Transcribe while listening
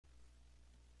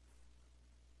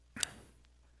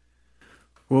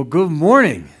Well, good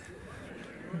morning.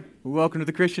 Welcome to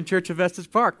the Christian Church of Estes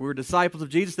Park. We're disciples of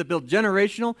Jesus that build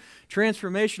generational,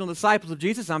 transformational disciples of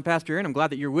Jesus. I'm Pastor Aaron. I'm glad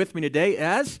that you're with me today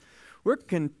as we're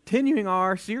continuing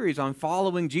our series on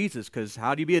following Jesus, because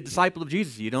how do you be a disciple of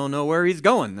Jesus? You don't know where he's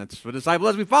going. That's what a disciple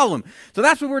is. We follow him. So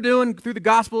that's what we're doing through the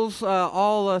Gospels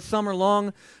all summer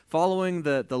long, following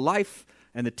the life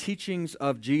and the teachings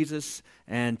of Jesus.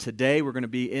 And today we're going to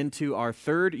be into our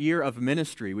third year of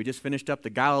ministry. We just finished up the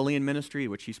Galilean ministry,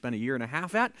 which he spent a year and a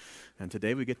half at. And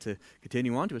today we get to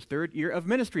continue on to his third year of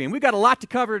ministry. And we've got a lot to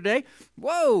cover today.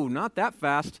 Whoa, not that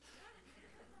fast.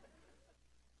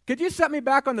 Could you set me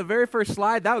back on the very first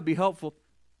slide? That would be helpful,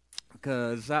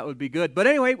 because that would be good. But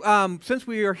anyway, since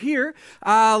we are here, we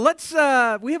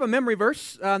have a memory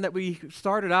verse that we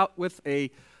started out with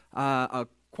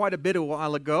quite a bit a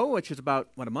while ago, which is about,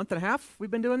 a month and a half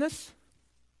we've been doing this?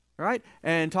 All right?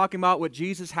 And talking about what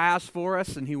Jesus has for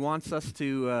us, and he wants us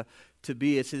to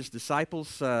be as his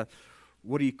disciples,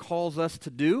 what he calls us to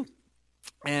do.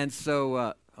 And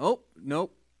so,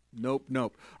 nope.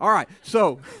 All right,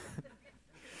 so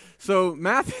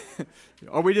Matthew,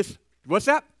 what's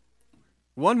that?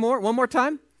 One more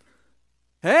time?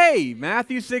 Hey,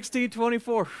 Matthew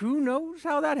 16:24. Who knows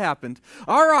how that happened?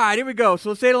 All right, here we go.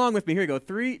 So say it along with me. Here we go.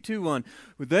 3, 2, 1.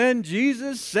 Then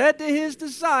Jesus said to his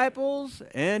disciples,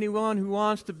 anyone who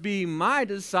wants to be my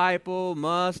disciple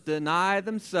must deny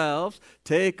themselves,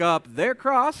 take up their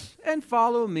cross, and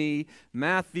follow me.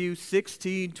 Matthew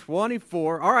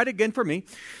 16:24. All right, again for me.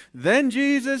 Then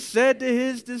Jesus said to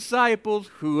his disciples,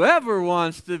 whoever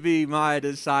wants to be my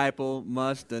disciple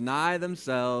must deny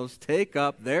themselves, take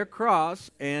up their cross,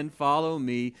 and follow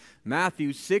me.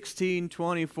 Matthew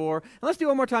 16:24. And let's do it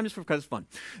one more time just because it's fun.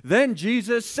 Then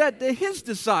Jesus said to his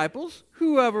disciples,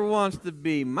 whoever wants to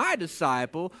be my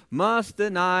disciple must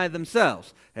deny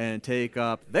themselves and take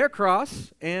up their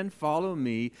cross and follow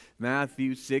me.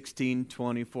 Matthew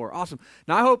 16:24. Awesome.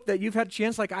 Now I hope that you've had a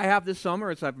chance, like I have this summer,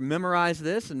 as I've memorized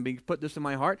this and put this in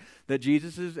my heart, that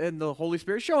Jesus is and the Holy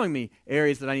Spirit showing me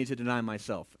areas that I need to deny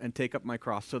myself and take up my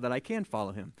cross so that I can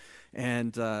follow him.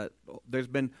 And there's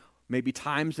been maybe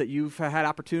times that you've had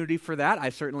opportunity for that. I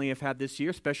certainly have had this year,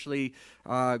 especially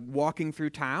walking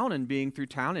through town and being through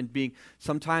town and being,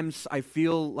 sometimes I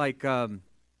feel like I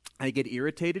get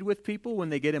irritated with people when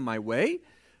they get in my way.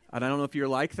 And I don't know if you're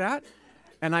like that.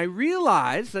 And I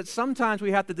realize that sometimes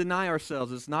we have to deny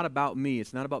ourselves. It's not about me.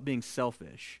 It's not about being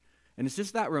selfish. And it's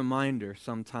just that reminder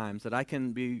sometimes that I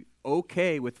can be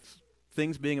okay with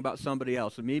things being about somebody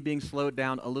else and me being slowed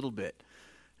down a little bit.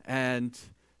 And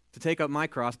to take up my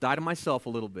cross, die to myself a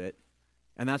little bit,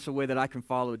 and that's the way that I can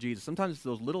follow Jesus. Sometimes it's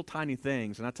those little tiny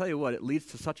things, and I tell you what, it leads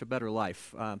to such a better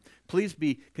life. Please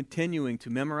be continuing to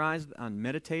memorize and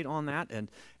meditate on that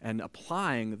and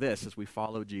applying this as we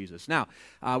follow Jesus. Now,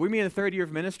 we're in the third year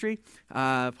of ministry.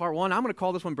 Part one, I'm going to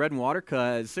call this one bread and water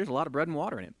because there's a lot of bread and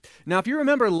water in it. Now, if you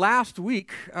remember last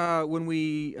week when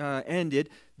we ended,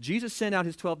 Jesus sent out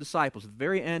his 12 disciples. At the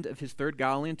very end of his third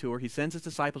Galilean tour, he sends his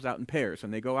disciples out in pairs,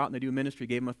 and they go out and they do ministry,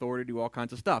 gave them authority to do all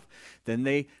kinds of stuff. Then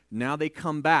they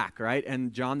come back, right?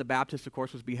 And John the Baptist, of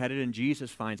course, was beheaded, and Jesus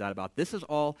finds out about it. This is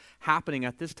all happening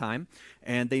at this time,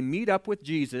 and they meet up with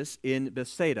Jesus in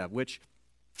Bethsaida, which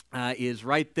is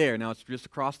right there. Now, it's just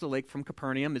across the lake from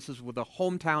Capernaum. This is the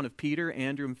hometown of Peter,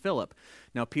 Andrew, and Philip.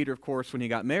 Now, Peter, of course, when he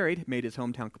got married, made his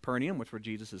hometown Capernaum, which where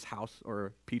Jesus' house,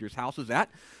 or Peter's house, is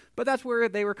at. But that's where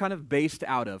they were kind of based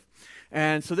out of.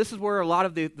 And so this is where a lot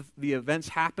of the events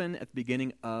happen at the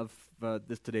beginning of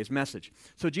today's message.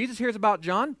 So Jesus hears about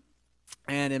John.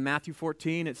 And in Matthew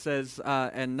 14, it says,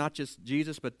 and not just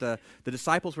Jesus, but the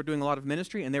disciples were doing a lot of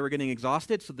ministry, and they were getting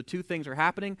exhausted, so the two things are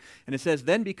happening. And it says,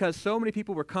 then because so many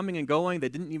people were coming and going, they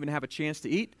didn't even have a chance to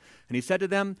eat. And he said to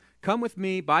them, come with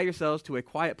me by yourselves to a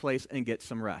quiet place and get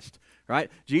some rest.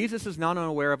 Right? Jesus is not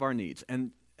unaware of our needs.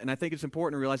 And I think it's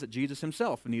important to realize that Jesus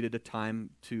himself needed a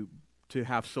time to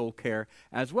have soul care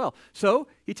as well. So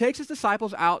he takes his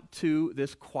disciples out to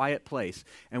this quiet place.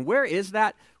 And where is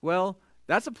that? Well,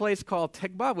 that's a place called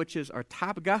Tabgha,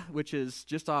 which is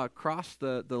just across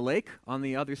the lake on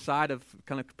the other side of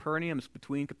kind of Capernaum. It's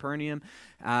between Capernaum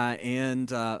and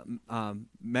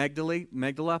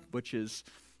Magdala, which is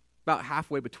about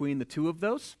halfway between the two of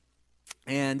those.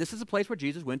 And this is a place where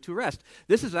Jesus went to rest.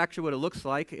 This is actually what it looks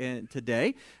like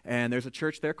today. And there's a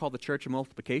church there called the Church of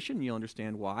Multiplication. You'll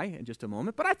understand why in just a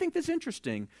moment. But I think this is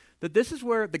interesting, that this is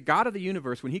where the God of the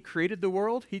universe, when he created the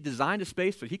world, he designed a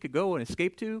space that he could go and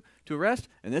escape to rest.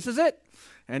 And this is it.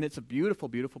 And it's a beautiful,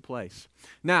 beautiful place.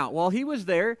 Now, while he was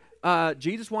there,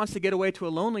 Jesus wants to get away to a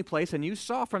lonely place, and you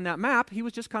saw from that map, he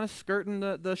was just kind of skirting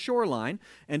the shoreline,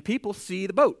 and people see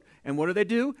the boat. And what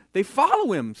do? They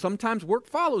follow him. Sometimes work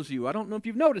follows you. I don't know if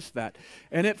you've noticed that.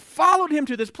 And it followed him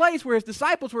to this place where his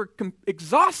disciples were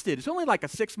exhausted. It's only like a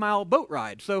 6-mile boat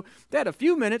ride. So they had a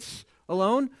few minutes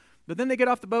alone, but then they get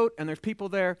off the boat, and there's people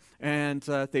there, and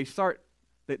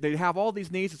they have all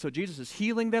these needs, and so Jesus is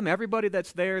healing them. Everybody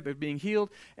that's there, they're being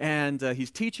healed, and he's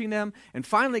teaching them. And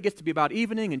finally it gets to be about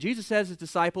evening, and Jesus says to his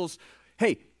disciples,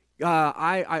 hey,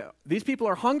 these people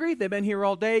are hungry. They've been here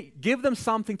all day. Give them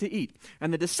something to eat.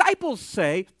 And the disciples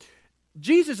say,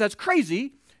 Jesus, that's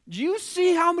crazy. Do you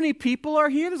see how many people are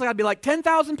here? There's got to be like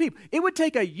 10,000 people. It would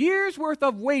take a year's worth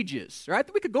of wages, right?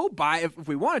 That we could go buy if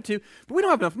we wanted to, but we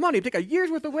don't have enough money. It'd take a year's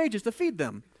worth of wages to feed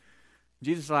them.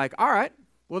 Jesus is like, all right,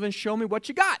 well then show me what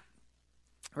you got,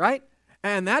 right?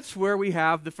 And that's where we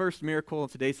have the first miracle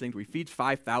of today's thing. We feed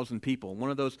 5,000 people. One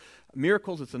of those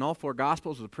miracles that's in all 4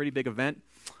 Gospels is a pretty big event.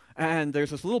 And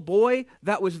there's this little boy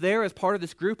that was there as part of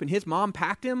this group, and his mom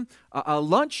packed him a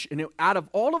lunch. And out of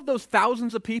all of those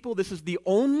thousands of people, this is the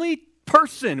only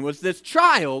person, was this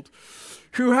child,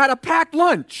 who had a packed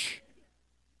lunch.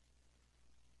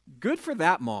 Good for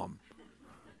that mom.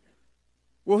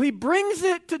 Well, he brings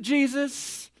it to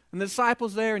Jesus, and the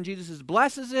disciples there, and Jesus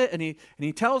blesses it, and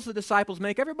he tells the disciples,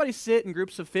 make everybody sit in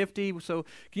groups of 50. So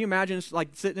can you imagine it's like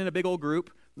sitting in a big old group?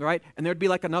 Right? And there'd be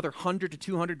like another 100 to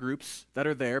 200 groups that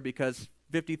are there because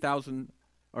 50,000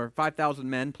 or 5,000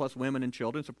 men plus women and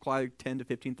children, so probably 10 to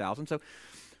 15,000. So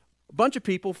a bunch of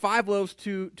people, 5 loaves,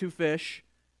 2 fish,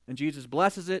 and Jesus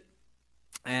blesses it,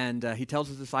 and he tells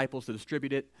his disciples to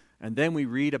distribute it. And then we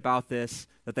read about this,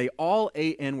 that they all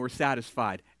ate and were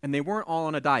satisfied. And they weren't all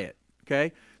on a diet,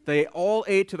 okay? They all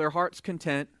ate to their heart's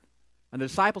content, and the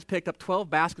disciples picked up 12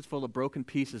 baskets full of broken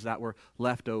pieces that were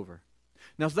left over.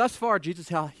 Now, thus far,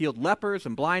 Jesus healed lepers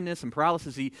and blindness and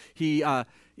paralysis. He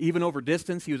even over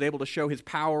distance, he was able to show his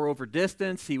power over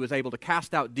distance. He was able to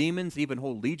cast out demons, even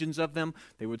whole legions of them.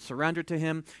 They would surrender to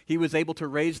him. He was able to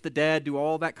raise the dead, do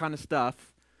all that kind of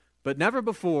stuff. But never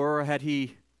before had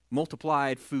he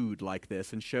multiplied food like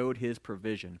this and showed his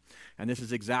provision. And this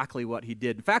is exactly what he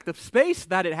did. In fact, the space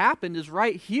that it happened is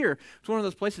right here. It's one of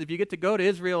those places, if you get to go to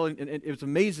Israel, and it was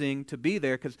amazing to be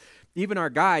there, because even our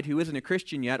guide, who isn't a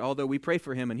Christian yet, although we pray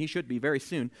for him, and he should be very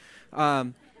soon,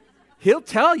 he'll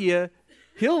tell you,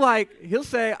 he'll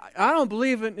say, I don't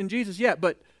believe in Jesus yet,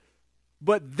 but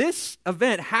this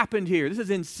event happened here. This is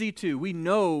in C2. We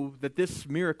know that this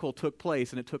miracle took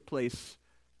place, and it took place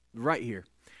right here.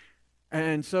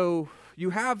 And so you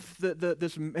have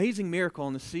this amazing miracle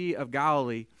in the Sea of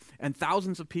Galilee, and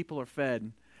thousands of people are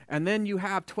fed. And then you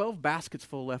have 12 baskets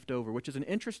full left over, which is an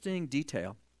interesting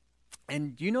detail.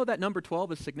 And you know that number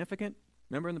 12 is significant?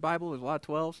 Remember in the Bible, there's a lot of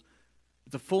 12s?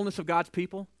 It's the fullness of God's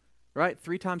people, right?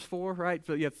 3 times 4, right?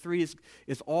 So you have 3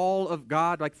 is all of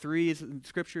God, like 3 is in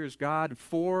Scripture is God, and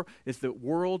 4 is the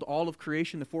world, all of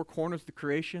creation, the 4 corners of the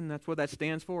creation. That's what that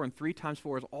stands for. And 3 times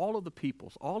 4 is all of the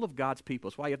peoples, all of God's people.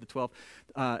 That's why you have the 12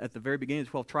 at the very beginning, the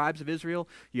 12 tribes of Israel.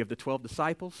 You have the 12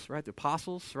 disciples, right? The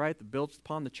apostles, right? That builds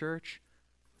upon the church.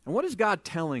 And what is God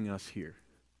telling us here?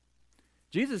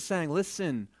 Jesus is saying,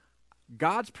 listen,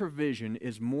 God's provision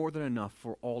is more than enough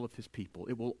for all of his people.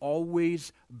 It will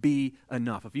always be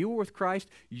enough. If you are with Christ,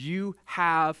 you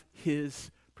have his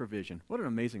provision. What an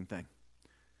amazing thing.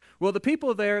 Well, the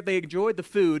people there, they enjoyed the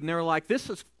food, and they were like, this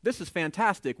is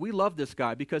fantastic. We love this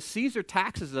guy because Caesar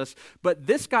taxes us, but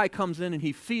this guy comes in and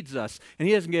he feeds us, and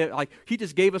he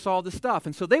just gave us all this stuff.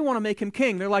 And so they want to make him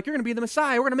king. They're like, you're going to be the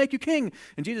Messiah. We're going to make you king.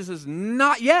 And Jesus says,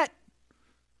 not yet.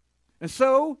 And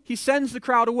so he sends the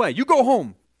crowd away. You go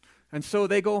home. And so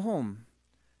they go home.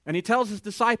 And he tells his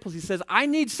disciples, he says, I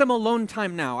need some alone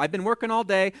time now. I've been working all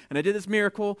day, and I did this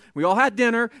miracle. We all had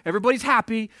dinner. Everybody's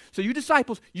happy. So you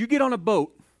disciples, you get on a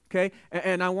boat, okay?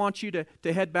 And I want you to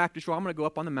head back to shore. I'm going to go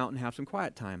up on the mountain and have some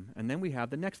quiet time. And then we have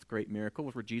the next great miracle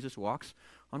where Jesus walks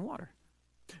on water.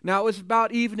 Now, it was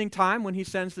about evening time when he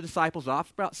sends the disciples off.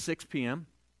 It's about 6 p.m.,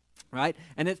 right?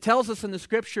 And it tells us in the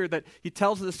Scripture that he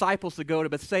tells the disciples to go to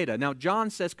Bethsaida. Now, John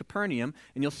says Capernaum,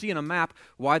 and you'll see in a map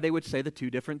why they would say the 2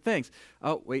 different things.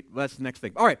 Oh, wait, that's the next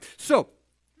thing. All right, so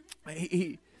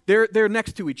they're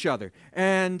next to each other.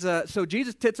 And so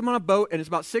Jesus sits them on a boat, and it's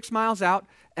about 6 miles out,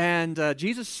 and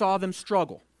Jesus saw them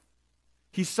struggle.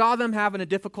 He saw them having a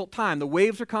difficult time. The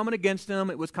waves are coming against them.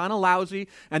 It was kind of lousy.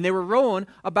 And they were rowing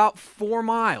about 4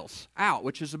 miles out,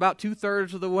 which is about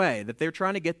 2/3 of the way that they're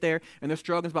trying to get there. And they're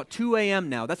struggling. It's about 2 a.m.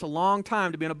 now. That's a long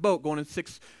time to be on a boat going on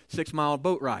a 6-mile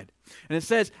boat ride. And it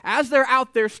says, as they're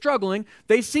out there struggling,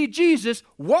 they see Jesus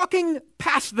walking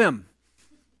past them.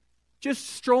 just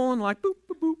strolling like boop,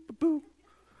 boop, boop, boop, boop.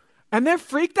 And they're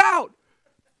freaked out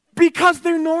because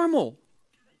they're normal.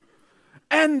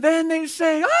 And then they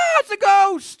say, it's a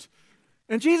ghost.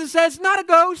 And Jesus says, not a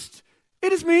ghost,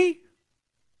 it is me.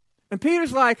 And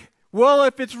Peter's like, well,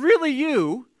 if it's really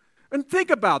you, and think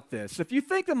about this. If you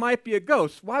think it might be a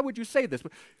ghost, why would you say this?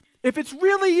 If it's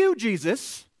really you,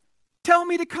 Jesus, tell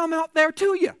me to come out there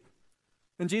to you.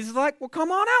 And Jesus is like, well,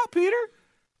 come on out, Peter.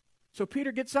 So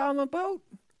Peter gets out on the boat,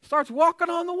 starts walking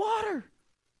on the water.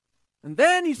 And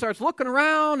then he starts looking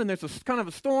around, and there's a kind of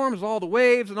a storm, there's all the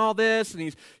waves and all this, and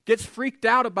he gets freaked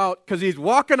out because he's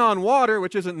walking on water,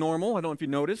 which isn't normal. I don't know if you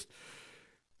noticed.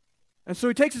 And so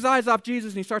he takes his eyes off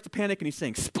Jesus, and he starts to panic, and he's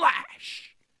saying,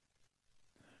 splash!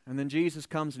 And then Jesus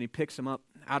comes, and he picks him up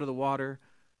out of the water.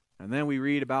 And then we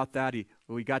read about that. He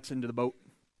gets into the boat,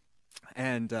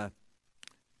 and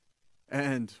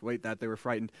wait, that they were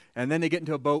frightened. And then they get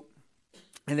into a boat,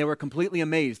 and they were completely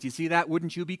amazed. You see that?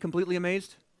 Wouldn't you be completely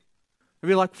amazed? You'd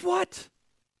be like, what?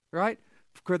 Right?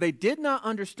 Because they did not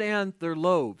understand their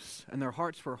loaves, and their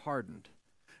hearts were hardened.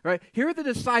 Right? Here are the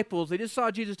disciples. They just saw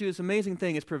Jesus do this amazing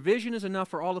thing. His provision is enough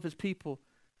for all of his people,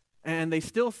 and they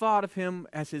still thought of him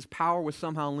as his power was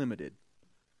somehow limited.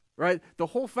 Right? The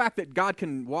whole fact that God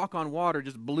can walk on water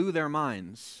just blew their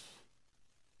minds.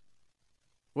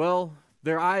 Well,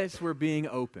 their eyes were being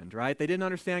opened, right? They didn't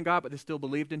understand God, but they still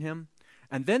believed in him.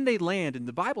 And then they land, and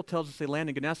the Bible tells us they land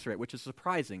in Gennesaret, which is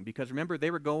surprising, because remember,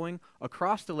 they were going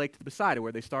across the lake to Bethsaida,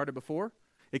 where they started before,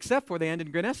 except for they ended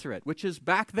in Gennesaret, which is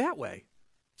back that way.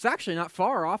 It's actually not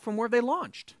far off from where they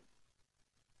launched.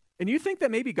 And you think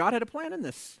that maybe God had a plan in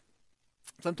this.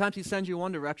 Sometimes he sends you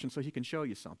one direction so he can show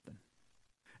you something.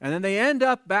 And then they end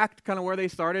up back kind of where they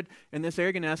started in this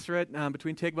area, Gennesaret,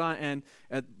 between Tigba and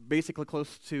basically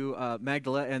close to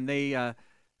Magdala. And they,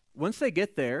 once they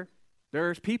get there,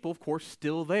 there's people, of course,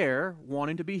 still there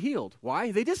wanting to be healed.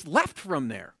 Why? They just left from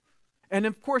there. And,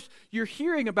 of course, you're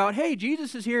hearing about, hey,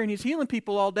 Jesus is here and he's healing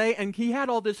people all day and he had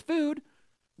all this food.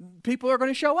 People are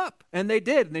going to show up. And they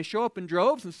did. And they show up in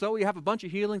droves. And so you have a bunch of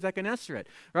healings like Gennesaret.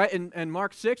 Right? In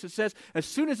Mark 6, it says, as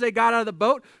soon as they got out of the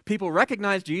boat, people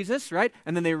recognized Jesus. Right?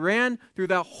 And then they ran through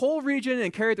that whole region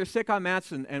and carried their sick on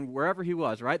mats and wherever he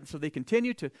was. Right? And so they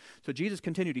continued to, so Jesus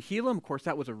continued to heal them. Of course,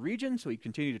 that was a region. So he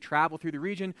continued to travel through the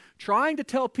region, trying to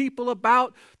tell people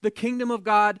about the kingdom of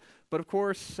God. But of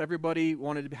course, everybody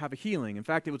wanted to have a healing. In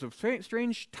fact, it was a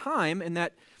strange time in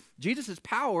that Jesus'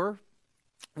 power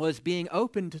was being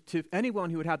opened to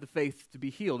anyone who would have the faith to be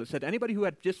healed. It said anybody who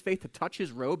had just faith to touch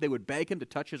his robe, they would beg him to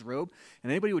touch his robe,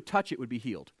 and anybody who would touch it would be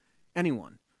healed.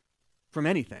 Anyone. From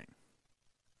anything.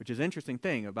 Which is an interesting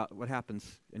thing about what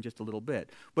happens in just a little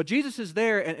bit. But Jesus is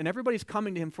there, and everybody's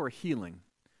coming to him for a healing.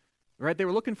 Right? They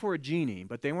were looking for a genie,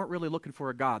 but they weren't really looking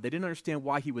for a God. They didn't understand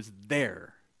why he was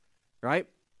there. Right?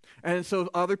 And so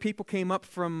other people came up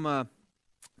from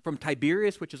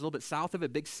Tiberias, which is a little bit south of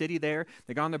it, big city there.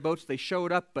 They got on their boats, they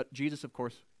showed up, but Jesus, of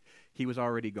course, he was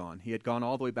already gone. He had gone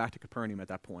all the way back to Capernaum at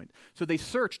that point. So they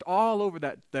searched all over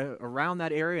around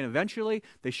that area, and eventually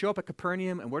they show up at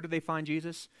Capernaum, and where do they find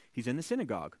Jesus? He's in the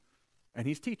synagogue, and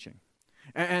he's teaching.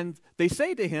 And they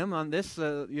say to him on this,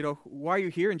 why are you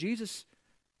here? And Jesus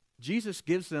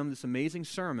gives them this amazing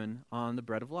sermon on the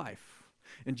bread of life.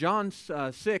 In John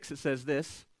 6, it says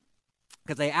this,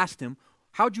 because they asked him,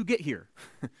 how'd you get here?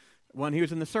 When he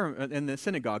was in the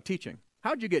synagogue teaching.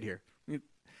 How'd you get here?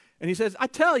 And he says, I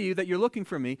tell you that you're looking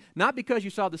for me, not because you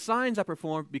saw the signs I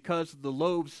performed, because the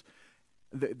loaves,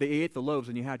 they ate the loaves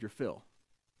and you had your fill.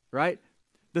 Right?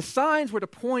 The signs were to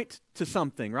point to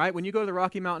something, right? When you go to the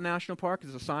Rocky Mountain National Park,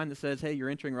 there's a sign that says, hey, you're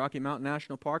entering Rocky Mountain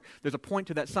National Park. There's a point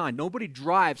to that sign. Nobody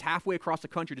drives halfway across the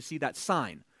country to see that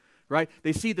sign. Right?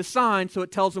 They see the sign, so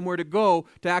it tells them where to go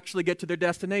to actually get to their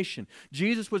destination.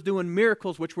 Jesus was doing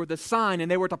miracles, which were the sign,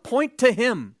 and they were to point to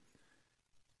him.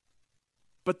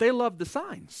 But they loved the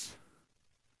signs.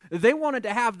 They wanted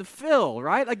to have the fill,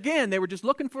 right? Again, they were just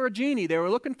looking for a genie. They were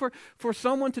looking for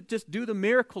someone to just do the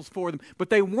miracles for them. But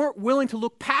they weren't willing to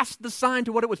look past the sign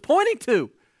to what it was pointing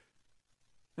to.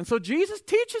 And so Jesus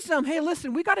teaches them, hey,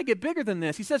 listen, we got to get bigger than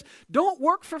this. He says, don't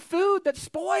work for food that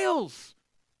spoils,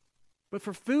 but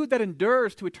for food that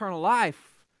endures to eternal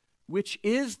life, which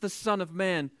is the Son of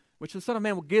Man, which the Son of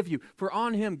Man will give you. For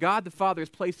on him, God the Father has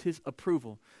placed his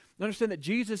approval. Understand that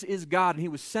Jesus is God, and he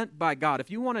was sent by God. If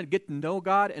you want to get to know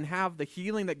God and have the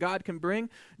healing that God can bring,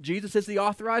 Jesus is the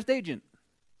authorized agent.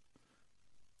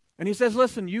 And he says,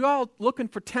 listen, you all looking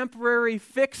for temporary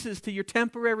fixes to your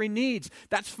temporary needs.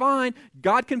 That's fine.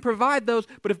 God can provide those.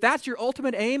 But if that's your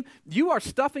ultimate aim, you are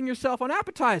stuffing yourself on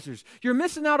appetizers. You're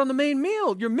missing out on the main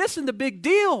meal. You're missing the big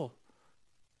deal.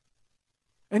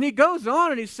 And he goes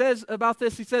on and he says about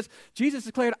this, he says, Jesus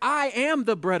declared, I am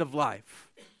the bread of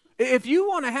life. If you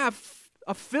want to have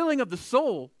a filling of the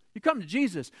soul, you come to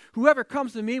Jesus. Whoever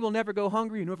comes to me will never go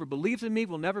hungry, and whoever believes in me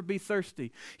will never be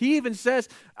thirsty. He even says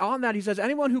on that, he says,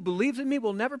 anyone who believes in me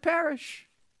will never perish.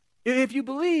 If you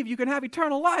believe, you can have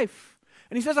eternal life.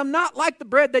 And he says, I'm not like the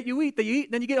bread that you eat,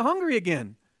 then you get hungry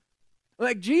again.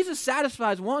 Like Jesus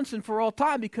satisfies once and for all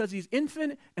time because he's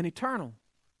infinite and eternal.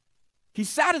 He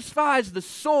satisfies the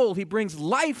soul. He brings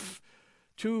life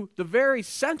to the very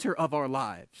center of our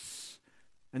lives.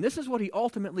 And this is what he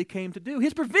ultimately came to do.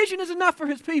 His provision is enough for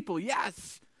his people,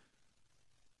 yes.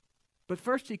 But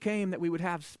first he came that we would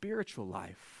have spiritual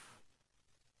life.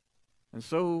 And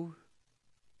so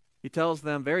he tells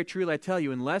them, very truly I tell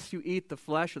you, unless you eat the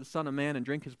flesh of the Son of Man and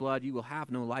drink his blood, you will have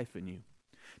no life in you.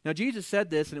 Now Jesus said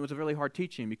this, and it was a really hard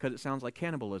teaching because it sounds like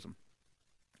cannibalism.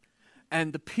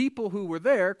 And the people who were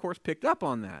there, of course, picked up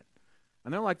on that.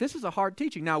 And they're like, this is a hard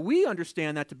teaching. Now, we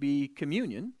understand that to be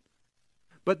communion,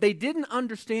 but they didn't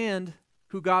understand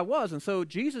who God was. And so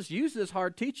Jesus used this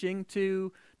hard teaching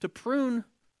to prune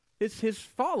his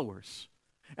followers.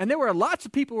 And there were lots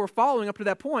of people who were following up to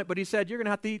that point, but he said, you're going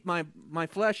to have to eat my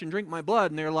flesh and drink my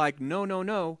blood. And they're like, no, no,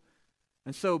 no.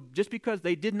 And so just because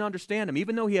they didn't understand him,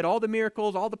 even though he had all the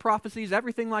miracles, all the prophecies,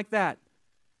 everything like that,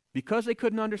 because they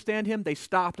couldn't understand him, they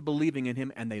stopped believing in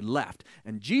him and they left.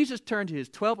 And Jesus turned to his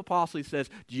 12 apostles and says,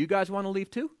 do you guys want to leave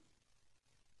too?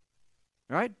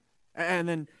 All right? And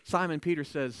then Simon Peter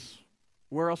says,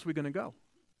 where else are we going to go?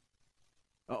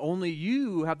 Only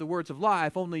you have the words of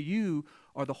life. Only you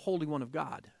are the Holy One of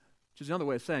God, which is another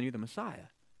way of saying you're the Messiah.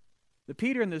 The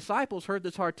Peter and the disciples heard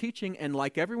this hard teaching, and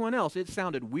like everyone else, it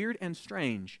sounded weird and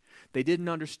strange. They didn't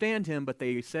understand him, but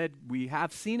they said, we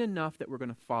have seen enough that we're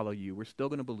going to follow you. We're still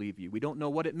going to believe you. We don't know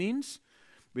what it means.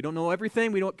 We don't know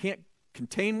everything. Can't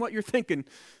contain what you're thinking,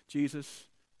 Jesus,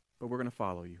 but we're going to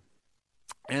follow you.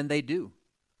 And they do,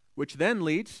 which then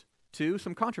leads to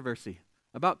some controversy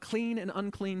about clean and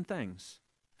unclean things.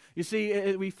 You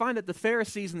see, we find that the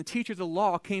Pharisees and the teachers of the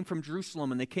law came from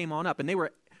Jerusalem, and they came on up, and they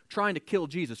were trying to kill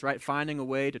Jesus, right? Finding a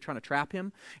way to try to trap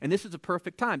him. And this is a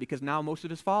perfect time because now most of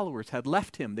his followers had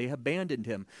left him. They abandoned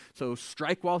him. So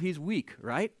strike while he's weak,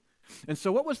 right? And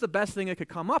so what was the best thing they could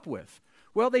come up with?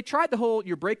 Well, they tried the whole,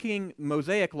 you're breaking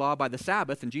Mosaic law by the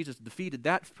Sabbath, and Jesus defeated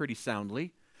that pretty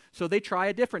soundly. So they try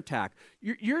a different tack.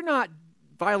 You're not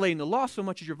violating the law so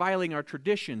much as you're violating our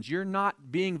traditions. You're not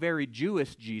being very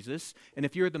Jewish, Jesus. And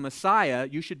if you're the Messiah,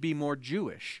 you should be more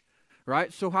Jewish.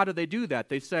 Right? So how do they do that?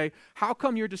 They say, how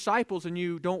come you're disciples and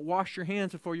you don't wash your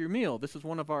hands before your meal? This is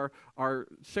one of our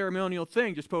ceremonial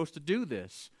things. You're supposed to do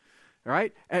this.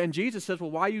 Right? And Jesus says,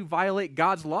 well, why you violate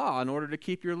God's law in order to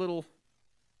keep your little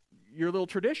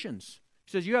traditions?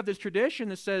 He says, you have this tradition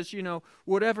that says,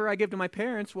 whatever I give to my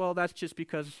parents, well, that's just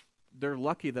because they're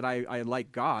lucky that I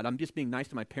like God. I'm just being nice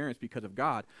to my parents because of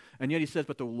God. And yet he says,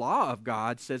 but the law of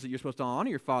God says that you're supposed to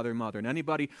honor your father and mother. And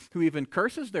anybody who even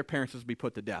curses their parents is to be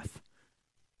put to death.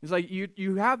 It's like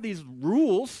you have these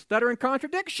rules that are in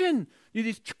contradiction.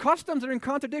 These customs that are in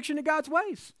contradiction to God's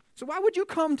ways. So why would you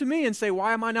come to me and say,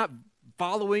 why am I not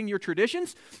following your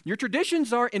traditions? Your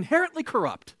traditions are inherently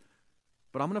corrupt,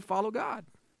 but I'm going to follow God.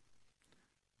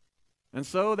 And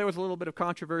so there was a little bit of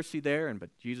controversy there, but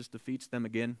Jesus defeats them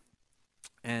again.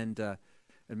 And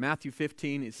in Matthew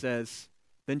 15, it says,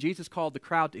 then Jesus called the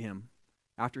crowd to him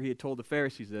after he had told the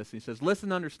Pharisees this. And he says,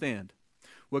 listen, understand.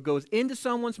 What goes into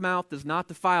someone's mouth does not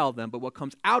defile them, but what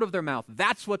comes out of their mouth,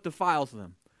 that's what defiles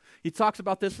them. He talks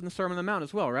about this in the Sermon on the Mount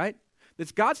as well, right?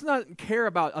 That God's not care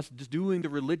about us just doing the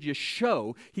religious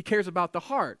show. He cares about the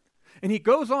heart. And he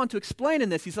goes on to explain in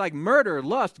this. He's like murder,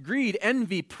 lust, greed,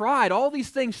 envy, pride. All these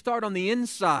things start on the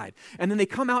inside. And then they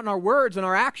come out in our words and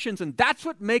our actions, and that's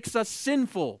what makes us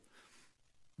sinful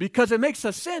because it makes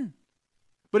us sin.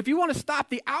 But if you want to stop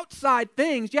the outside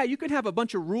things, yeah, you can have a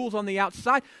bunch of rules on the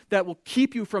outside that will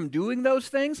keep you from doing those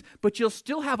things, but you'll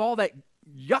still have all that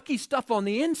yucky stuff on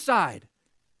the inside.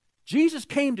 Jesus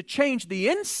came to change the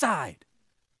inside.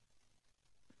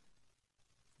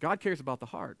 God cares about the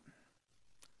heart.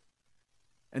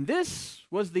 And this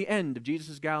was the end of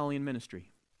Jesus' Galilean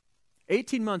ministry.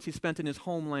 18 months he spent in his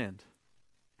homeland.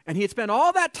 And he had spent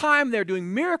all that time there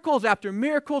doing miracles after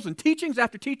miracles and teachings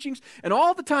after teachings. And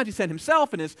all the times he sent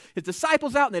himself and his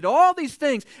disciples out and they did all these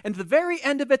things. And at the very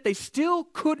end of it, they still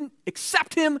couldn't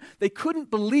accept him. They couldn't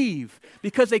believe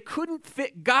because they couldn't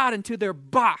fit God into their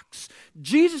box.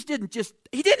 Jesus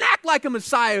he didn't act like a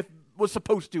Messiah was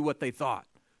supposed to, what they thought.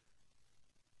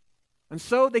 And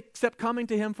so they kept coming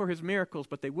to him for his miracles,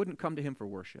 but they wouldn't come to him for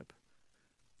worship.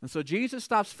 And so Jesus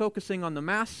stops focusing on the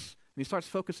mass, and he starts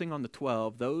focusing on the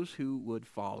 12, those who would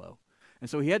follow. And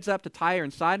so he heads up to Tyre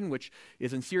and Sidon, which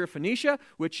is in Syrophoenicia,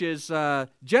 which is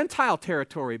Gentile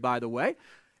territory, by the way.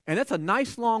 And that's a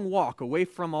nice long walk away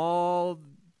from all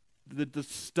the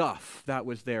stuff that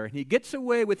was there. And he gets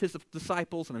away with his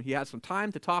disciples, and he has some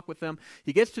time to talk with them.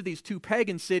 He gets to these two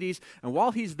pagan cities, and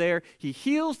while he's there, he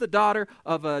heals the daughter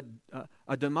of a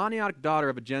demoniac daughter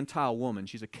of a Gentile woman.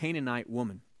 She's a Canaanite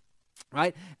woman,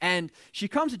 right? And she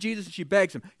comes to Jesus and she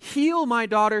begs him, heal my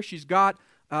daughter. She's got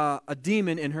a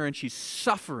demon in her and she's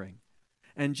suffering.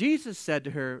 And Jesus said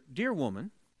to her, dear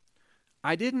woman,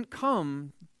 I didn't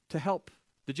come to help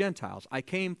the Gentiles. I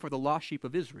came for the lost sheep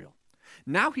of Israel.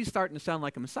 Now he's starting to sound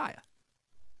like a Messiah,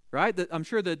 right? I'm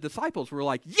sure the disciples were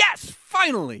like, yes,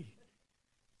 finally.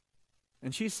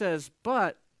 And she says,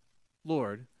 but,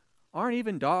 Lord, aren't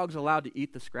even dogs allowed to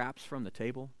eat the scraps from the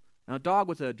table? Now, dog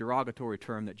was a derogatory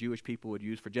term that Jewish people would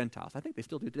use for Gentiles. I think they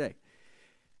still do today.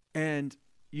 And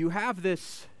you have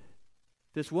this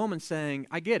woman saying,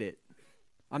 I get it.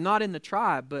 I'm not in the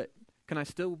tribe, but can I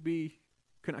still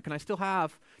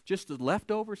have just the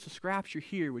leftovers, the scraps you're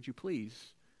here, would you please?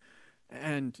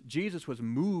 And Jesus was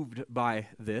moved by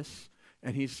this,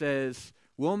 and he says,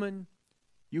 woman,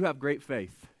 you have great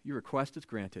faith. Your request is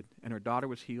granted. And her daughter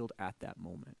was healed at that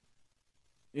moment.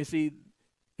 You see,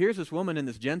 here's this woman in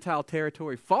this Gentile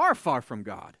territory, far, far from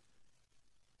God,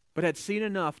 but had seen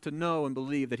enough to know and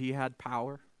believe that he had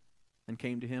power and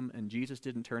came to him, and Jesus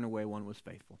didn't turn away one who was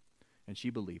faithful, and she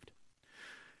believed.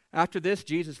 After this,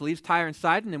 Jesus leaves Tyre and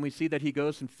Sidon, and we see that he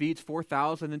goes and feeds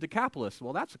 4,000 in Decapolis.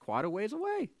 Well, that's quite a ways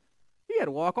away. He had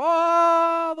to walk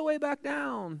all the way back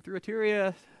down through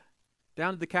Eteria,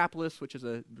 down to Decapolis, which is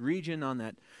a region on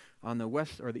the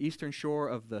west or the eastern shore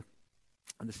of the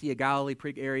Sea of Galilee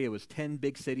area. It was 10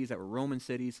 big cities that were Roman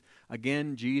cities.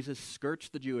 Again, Jesus skirts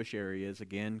the Jewish areas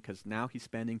again because now he's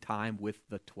spending time with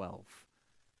the 12.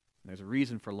 And there's a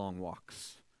reason for long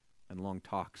walks and long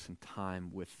talks and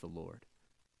time with the Lord.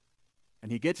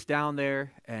 And he gets down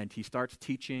there and he starts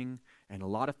teaching, and a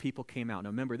lot of people came out. Now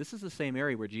remember, this is the same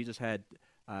area where Jesus had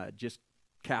just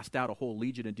cast out a whole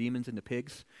legion of demons into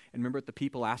pigs. And remember what the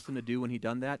people asked him to do when he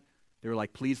done that? They were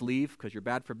like, please leave because you're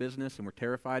bad for business and we're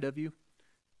terrified of you.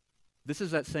 This is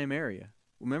that same area.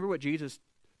 Remember what Jesus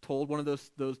told one of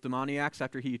those demoniacs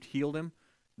after he healed him?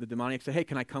 The demoniac said, hey,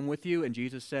 can I come with you? And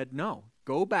Jesus said, no,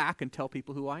 go back and tell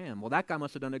people who I am. Well, that guy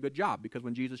must have done a good job, because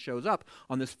when Jesus shows up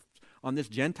on this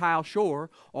Gentile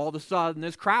shore, all of a sudden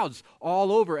there's crowds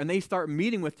all over, and they start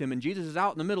meeting with him, and Jesus is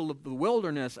out in the middle of the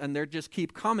wilderness, and they just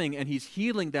keep coming, and he's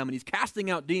healing them, and he's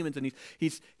casting out demons, and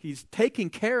he's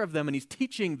taking care of them, and he's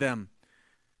teaching them.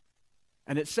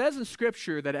 And it says in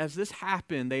Scripture that as this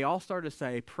happened, they all started to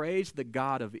say, praise the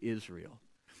God of Israel.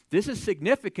 This is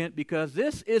significant because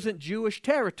this isn't Jewish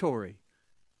territory.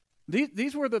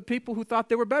 These were the people who thought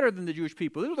they were better than the Jewish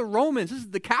people. These were the Romans. This is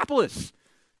the Decapolis,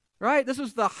 right? This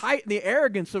was the height and the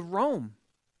arrogance of Rome.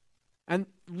 And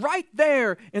right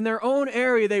there in their own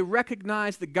area, they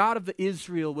recognized the God of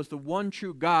Israel was the one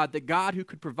true God, the God who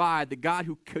could provide, the God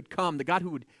who could come, the God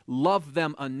who would love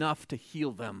them enough to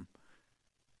heal them.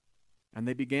 And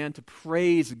they began to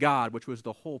praise God, which was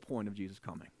the whole point of Jesus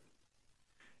coming.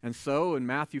 And so in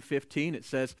Matthew 15, it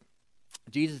says,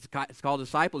 Jesus is called a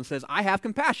disciple and says, I have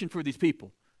compassion for these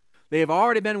people. They have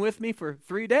already been with me for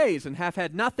 3 days and have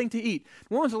had nothing to eat.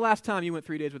 When was the last time you went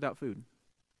 3 days without food?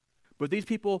 But these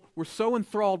people were so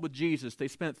enthralled with Jesus, they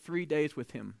spent 3 days with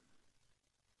him. And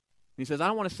he says, I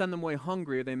don't want to send them away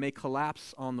hungry, or they may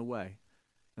collapse on the way.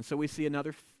 And so we see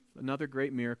another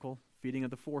great miracle, feeding of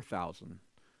the 4,000.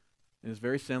 And it's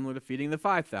very similar to feeding the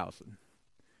 5,000.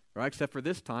 Right? Except for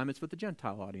this time, it's with the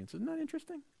Gentile audience. Isn't that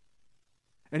interesting?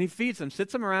 And he feeds them,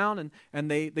 sits them around,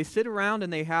 and they sit around,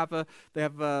 and they have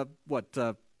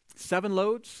 7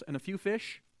 loaves and a few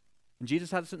fish. And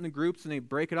Jesus has it in the groups, and they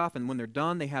break it off, and when they're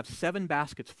done, they have 7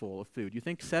 baskets full of food. You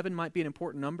think 7 might be an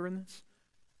important number in this?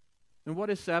 And what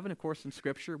is 7? Of course, in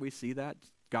Scripture, we see that.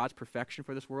 God's perfection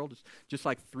for this world is just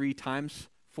like 3 times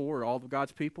 4, all of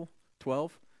God's people,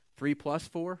 12, 3 plus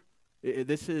 4.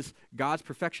 This is God's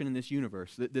perfection in this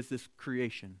universe, this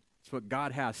creation. It's what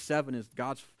God has. 7 is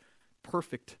God's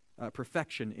perfect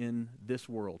perfection in this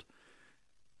world.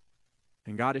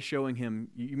 And God is showing him,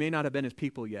 you may not have been his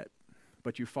people yet,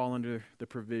 but you fall under the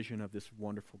provision of this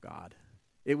wonderful God.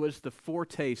 It was the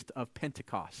foretaste of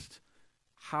Pentecost.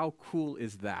 How cool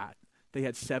is that? They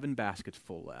had 7 baskets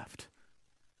full left.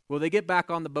 Well, they get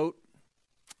back on the boat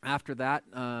after that,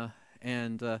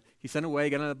 and he sent away,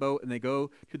 get on the boat, and they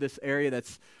go to this area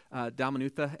that's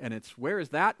Dalmanutha, and where is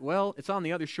that? Well, it's on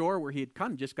the other shore where he had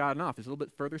kind of just gotten off. It's a little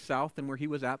bit further south than where he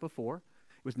was at before.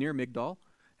 It was near Migdol,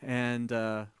 and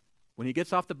when he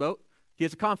gets off the boat, he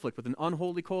has a conflict with an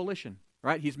unholy coalition.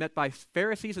 right? He's met by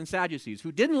Pharisees and Sadducees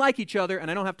who didn't like each other,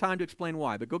 and I don't have time to explain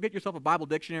why, but go get yourself a Bible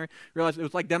dictionary, realize it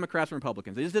was like Democrats and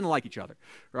Republicans. They just didn't like each other,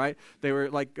 right? They were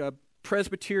like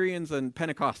Presbyterians and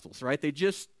Pentecostals, right? They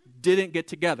just didn't get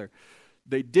together.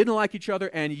 They didn't like each other,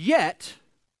 and yet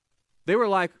they were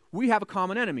like, we have a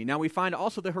common enemy. Now we find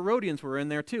also the Herodians were in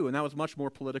there too, and that was a much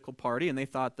more political party, and they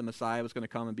thought the Messiah was going to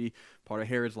come and be part of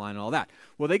Herod's line and all that.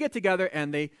 Well, they get together,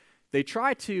 and they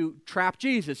try to trap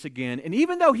Jesus again, and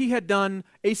even though he had done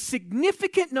a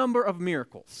significant number of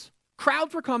miracles,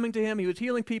 crowds were coming to him, he was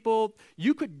healing people,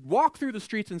 you could walk through the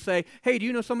streets and say, hey, do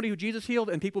you know somebody who Jesus healed?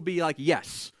 And people would be like,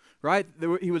 yes, right?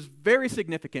 He was very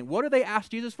significant. What do they ask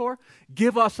Jesus for?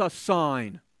 Give us a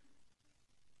sign.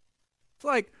 It's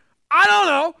like, I don't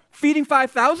know, feeding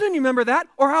 5,000, you remember that?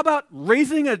 Or how about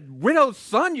raising a widow's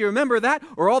son, you remember that?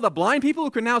 Or all the blind people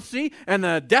who can now see, and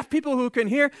the deaf people who can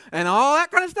hear, and all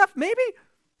that kind of stuff, maybe?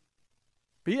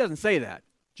 But he doesn't say that.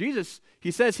 Jesus,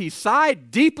 he says he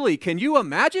sighed deeply. Can you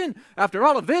imagine? After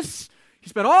all of this, he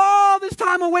spent all this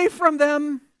time away from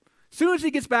them. As soon as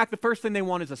he gets back, the first thing they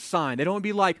want is a sign. They don't want to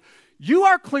be like, you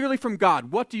are clearly from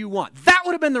God. What do you want? That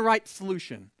would have been the right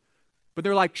solution. But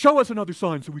they're like, show us another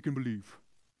sign so we can believe.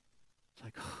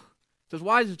 Like, it's as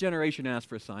wise as generation asks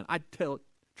for a sign.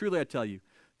 Truly I tell you,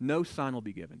 no sign will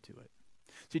be given to it.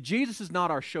 See, Jesus is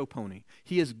not our show pony.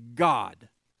 He is God.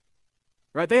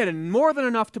 Right? They had more than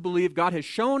enough to believe. God has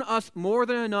shown us more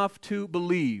than enough to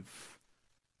believe.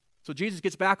 So Jesus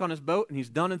gets back on his boat, and he's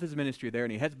done with his ministry there,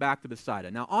 and he heads back to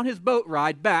Bethsaida. Now, on his boat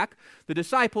ride back, the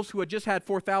disciples who had just had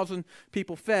 4,000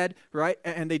 people fed, right,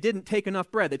 and they didn't take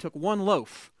enough bread. They took one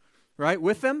loaf, right,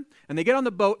 with them, and they get on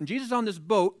the boat, and Jesus is on this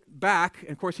boat back,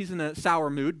 and of course he's in a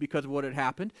sour mood because of what had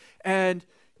happened, and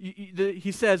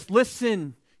he says,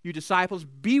 listen, you disciples,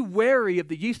 be wary of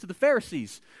the yeast of the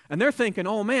Pharisees. And they're thinking,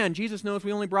 oh man, Jesus knows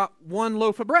we only brought one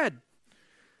loaf of bread.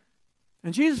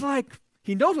 And Jesus,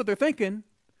 he knows what they're thinking,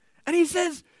 and he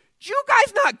says, do you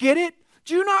guys not get it?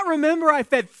 Do you not remember I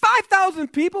fed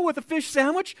 5,000 people with a fish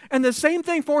sandwich, and the same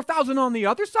thing, 4,000 on the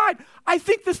other side? I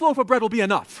think this loaf of bread will be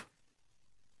enough.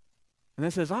 And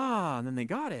then says, and then they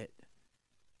got it.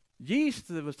 Yeast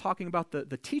was talking about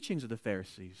the teachings of the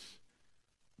Pharisees.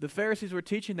 The Pharisees were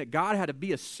teaching that God had to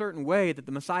be a certain way, that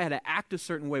the Messiah had to act a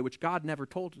certain way, which God never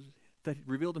told us, that he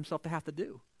revealed himself to have to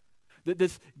do.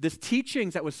 This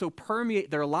teachings that would so permeate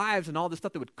their lives and all this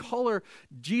stuff that would color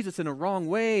Jesus in a wrong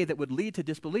way that would lead to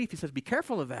disbelief. He says, be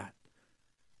careful of that.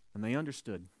 And they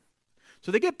understood.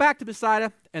 So they get back to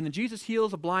Bethsaida, and then Jesus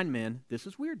heals a blind man. This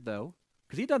is weird, though,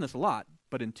 because he'd done this a lot,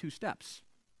 but in 2 steps.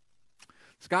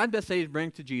 This guy in Bethsaida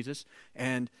brings to Jesus,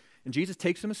 and Jesus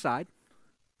takes him aside,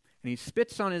 and he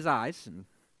spits on his eyes,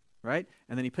 right?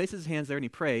 And then he places his hands there, and he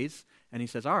prays, and he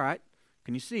says, all right,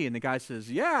 can you see? And the guy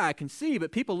says, yeah, I can see,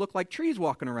 but people look like trees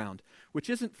walking around, which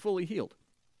isn't fully healed,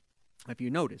 if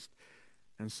you noticed.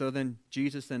 And so then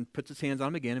Jesus then puts his hands on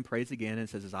him again and prays again, and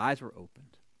says his eyes were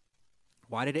opened.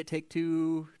 Why did it take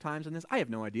 2 times in this? I have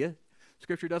no idea.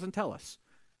 Scripture doesn't tell us.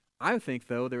 I think,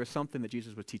 though, there was something that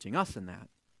Jesus was teaching us in that.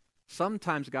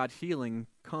 Sometimes God's healing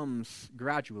comes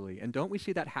gradually. And don't we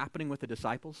see that happening with the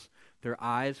disciples? Their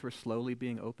eyes were slowly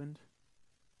being opened.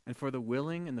 And for the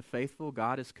willing and the faithful,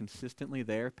 God is consistently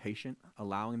there, patient,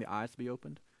 allowing the eyes to be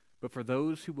opened. But for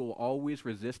those who will always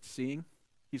resist seeing,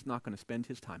 he's not going to spend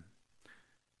his time.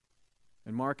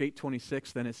 In Mark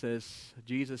 8:26, then it says,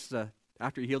 Jesus,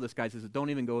 after he healed this guy, says, don't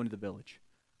even go into the village.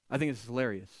 I think it's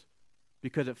hilarious.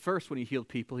 Because at first when he healed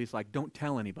people, he's like, don't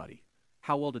tell anybody.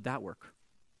 How well did that work?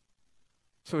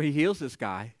 So he heals this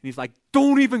guy, and he's like,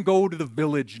 don't even go to the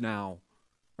village now,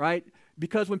 right?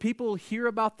 Because when people hear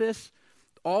about this,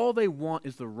 all they want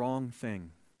is the wrong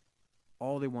thing.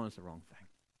 All they want is the wrong thing.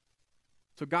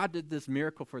 So God did this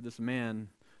miracle for this man,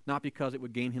 not because it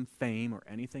would gain him fame or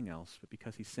anything else, but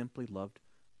because he simply loved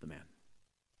the man.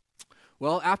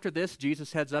 Well, after this,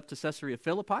 Jesus heads up to Caesarea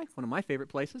Philippi, one of my favorite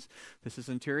places. This is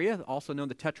in Tyria, also known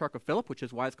the Tetrarch of Philip, which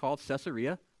is why it's called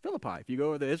Caesarea Philippi. If you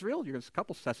go to Israel, there's a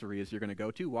couple Caesareas you're going to go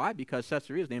to. Why? Because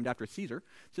Caesarea is named after Caesar.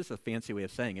 It's just a fancy way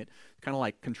of saying it. Kind of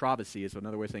like controversy is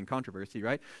another way of saying controversy,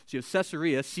 right? So you have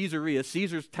Caesarea,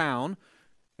 Caesar's town,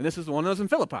 and this is the one that was in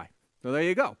Philippi. So there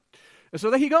you go. And so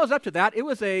then he goes up to that. It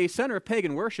was a center of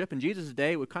pagan worship. In Jesus'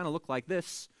 day, it would kind of look like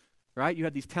this. Right? You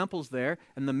had these temples there,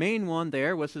 and the main one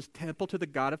there was this temple to the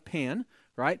god of Pan,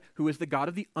 right? Who is the god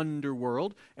of the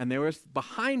underworld. And there was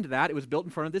behind that, it was built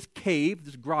in front of this cave,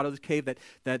 this grotto, this cave that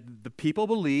the people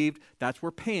believed that's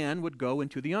where Pan would go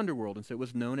into the underworld. And so it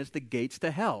was known as the gates to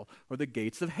hell, or the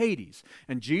gates of Hades.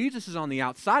 And Jesus is on the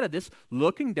outside of this,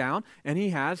 looking down, and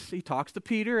he talks to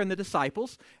Peter and the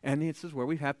disciples, and this is where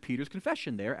we have Peter's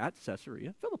confession there at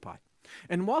Caesarea Philippi.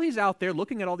 And while he's out there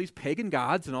looking at all these pagan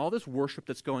gods and all this worship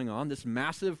that's going on, this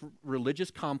massive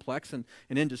religious complex and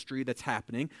industry that's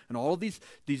happening, and all of these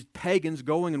pagans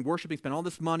going and worshiping, spending all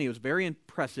this money, it was very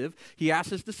impressive. He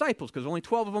asked his disciples, because only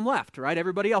 12 of them left, right?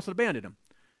 Everybody else had abandoned him.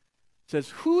 Says,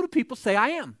 who do people say I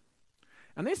am?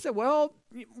 And they said, well,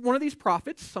 one of these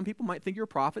prophets. Some people might think you're a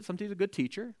prophet. Some he's a good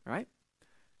teacher, right?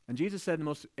 And Jesus said the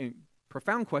most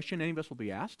profound question any of us will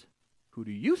be asked, who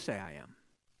do you say I am?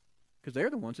 Because they're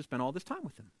the ones who spent all this time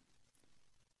with him.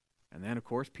 And then, of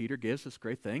course, Peter gives us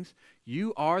great things.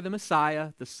 You are the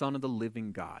Messiah, the Son of the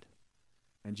living God.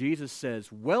 And Jesus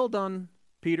says, well done,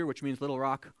 Peter, which means little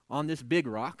rock. On this big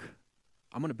rock,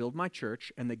 I'm going to build my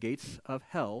church, and the gates of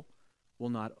hell will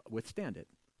not withstand it.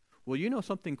 Well, you know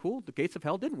something cool? The gates of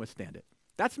hell didn't withstand it.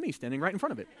 That's me standing right in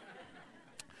front of it.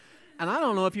 And I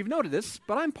don't know if you've noted this,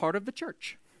 but I'm part of the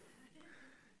church.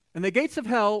 And the gates of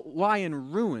hell lie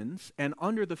in ruins and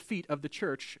under the feet of the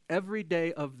church every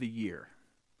day of the year.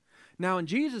 Now, in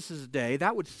Jesus' day,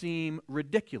 that would seem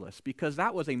ridiculous because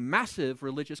that was a massive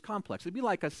religious complex. It'd be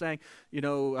like us saying,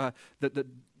 the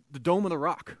Dome of the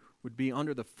Rock would be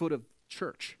under the foot of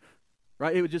church,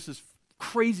 right? It was just this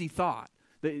crazy thought,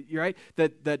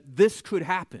 that this could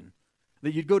happen.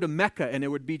 That you'd go to Mecca and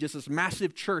there would be just this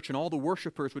massive church and all the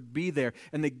worshipers would be there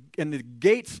and the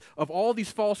gates of all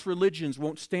these false religions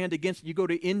won't stand against it. You go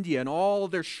to India and all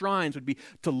of their shrines would be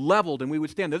leveled and we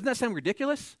would stand. Doesn't that sound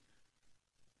ridiculous?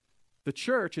 The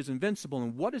church is invincible,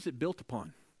 and what is it built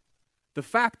upon? The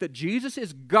fact that Jesus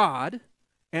is God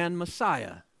and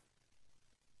Messiah.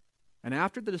 And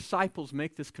after the disciples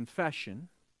make this confession,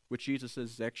 which Jesus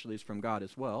says actually is from God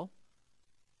as well,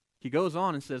 he goes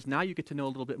on and says, now you get to know a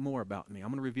little bit more about me. I'm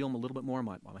going to reveal him a little bit more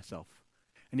about myself.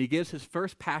 And he gives his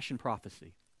first passion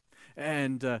prophecy.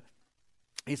 And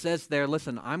he says there,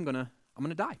 listen, I'm going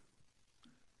to die.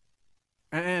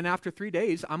 And after 3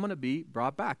 days, I'm going to be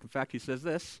brought back. In fact, he says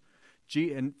this,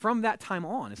 and from that time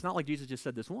on, it's not like Jesus just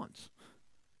said this once.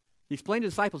 He explained to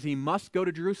the disciples he must go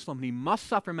to Jerusalem, and he must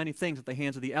suffer many things at the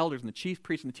hands of the elders and the chief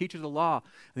priests and the teachers of the law,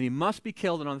 and he must be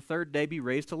killed and on the third day be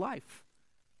raised to life.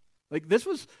 Like this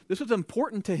was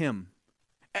important to him.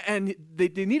 And they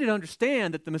needed to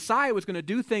understand that the Messiah was going to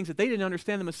do things that they didn't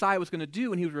understand the Messiah was going to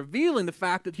do, and he was revealing the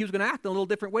fact that he was going to act in a little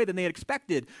different way than they had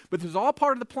expected. But this was all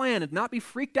part of the plan, and not be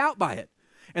freaked out by it.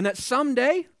 And that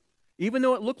someday, even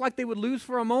though it looked like they would lose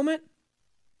for a moment,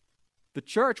 the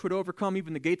church would overcome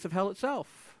even the gates of hell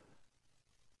itself.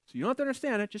 So you don't have to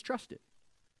understand it, just trust it.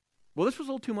 Well, this was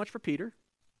a little too much for Peter,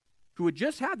 who had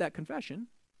just had that confession.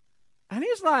 And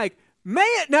he's like, may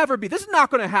it never be. This is not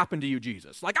going to happen to you,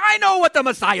 Jesus. Like, I know what the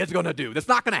Messiah is going to do. That's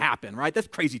not going to happen, right? That's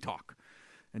crazy talk.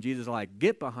 And Jesus is like,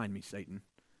 get behind me, Satan,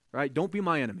 right? Don't be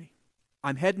my enemy.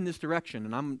 I'm heading this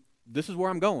direction, and this is where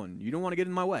I'm going. You don't want to get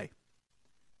in my way.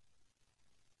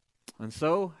 And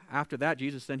so, after that,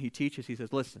 Jesus then he teaches, he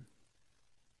says, listen,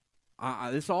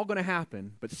 this is all going to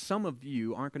happen, but some of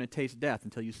you aren't going to taste death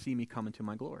until you see me come into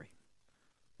my glory.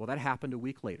 Well, that happened a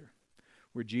week later,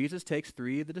 where Jesus takes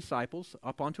 3 of the disciples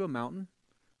up onto a mountain,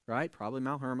 right? Probably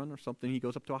Mount Hermon or something. He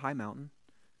goes up to a high mountain.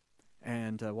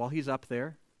 And while he's up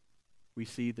there, we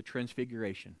see the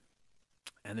transfiguration.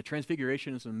 And the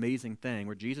transfiguration is an amazing thing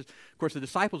where Jesus, of course, the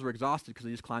disciples were exhausted because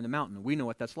they just climbed the mountain. We know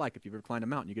what that's like. If you've ever climbed a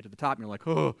mountain, you get to the top and you're like,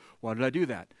 oh, why did I do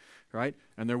that? Right?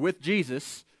 And they're with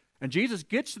Jesus. And Jesus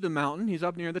gets to the mountain. He's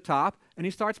up near the top, and he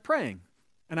starts praying.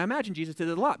 And I imagine Jesus did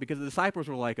it a lot because the disciples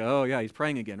were like, oh, yeah, he's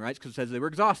praying again, right? Because it says they were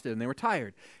exhausted and they were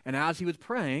tired. And as he was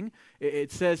praying,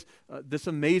 it says this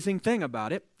amazing thing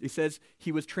about it. It says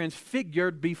he was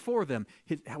transfigured before them.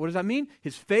 What does that mean?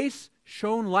 His face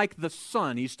shone like the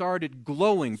sun. He started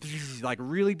glowing, like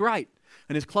really bright.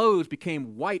 And his clothes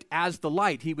became white as the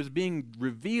light. He was being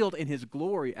revealed in his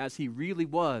glory as he really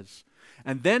was.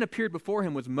 And then appeared before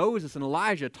him was Moses and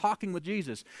Elijah talking with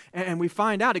Jesus. And we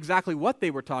find out exactly what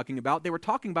they were talking about. They were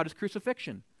talking about his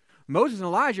crucifixion. Moses and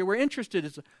Elijah were interested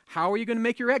in how are you going to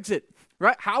make your exit?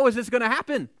 Right? How is this going to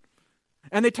happen?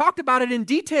 And they talked about it in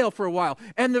detail for a while.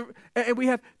 And we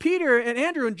have Peter and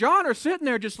Andrew and John are sitting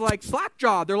there just like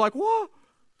slack-jawed. They're like, whoa.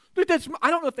 I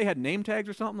don't know if they had name tags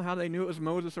or something, how they knew it was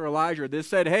Moses or Elijah. They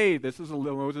said, hey, this is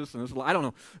Moses and this is Elijah. I don't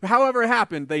know. However it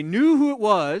happened, they knew who it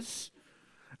was,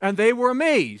 and they were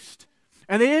amazed.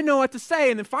 And they didn't know what to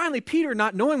say. And then finally, Peter,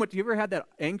 not knowing what, you ever had that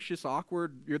anxious,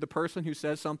 awkward, you're the person who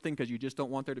says something because you just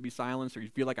don't want there to be silence, or you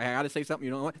feel like I got to say something,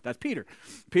 you don't know what? That's Peter.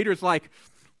 Peter's like,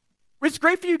 it's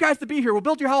great for you guys to be here. We'll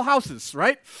build your whole houses,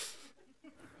 right?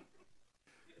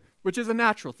 Which is a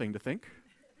natural thing to think.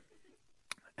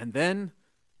 And then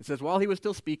it says, while he was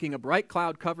still speaking, a bright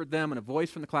cloud covered them, and a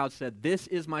voice from the cloud said, this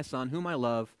is my son, whom I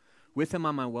love. With him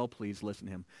am I well pleased. Listen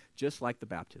to him. Just like the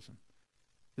baptism.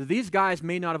 These guys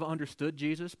may not have understood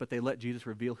Jesus, but they let Jesus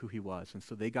reveal who he was, and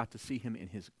so they got to see him in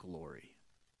his glory.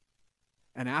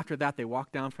 And after that, they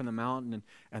walked down from the mountain,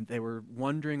 and they were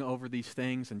wondering over these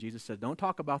things, and Jesus said, don't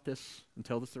talk about this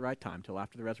until it's the right time, until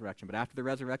after the resurrection. But after the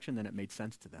resurrection, then it made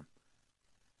sense to them.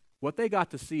 What they got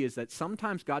to see is that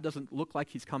sometimes God doesn't look like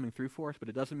he's coming through for us, but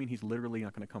it doesn't mean he's literally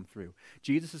not going to come through.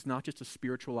 Jesus is not just a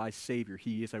spiritualized Savior.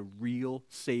 He is a real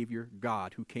Savior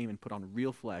God who came and put on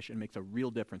real flesh and makes a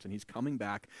real difference, and he's coming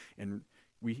back, and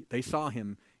they saw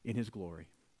him in his glory.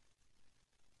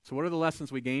 So what are the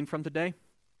lessons we gained from today?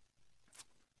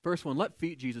 First one, let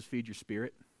Jesus feed your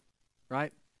spirit,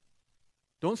 right?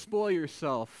 Don't spoil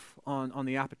yourself on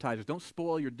the appetizers. Don't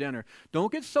spoil your dinner.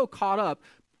 Don't get so caught up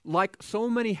like so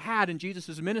many had in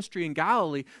Jesus' ministry in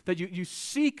Galilee, that you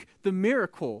seek the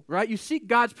miracle, right? You seek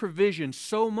God's provision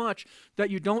so much that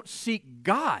you don't seek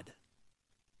God.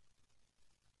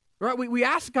 Right? We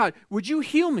ask God, would you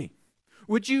heal me?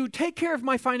 Would you take care of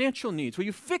my financial needs? Will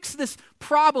you fix this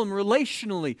problem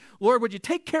relationally? Lord, would you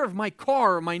take care of my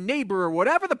car or my neighbor or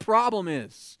whatever the problem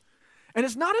is? And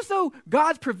it's not as though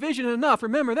God's provision is enough.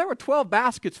 Remember, there were 12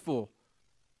 baskets full.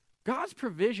 God's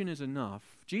provision is enough.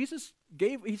 Jesus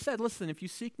he said, listen, if you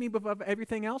seek me above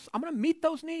everything else, I'm going to meet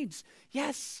those needs.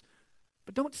 Yes,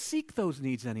 but don't seek those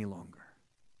needs any longer.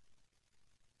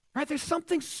 Right? There's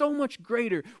something so much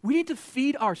greater. We need to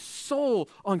feed our soul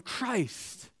on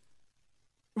Christ.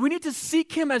 We need to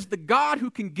seek him as the God who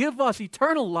can give us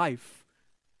eternal life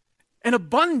and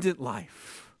abundant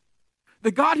life.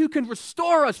 The God who can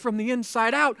restore us from the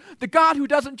inside out. The God who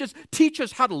doesn't just teach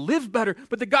us how to live better,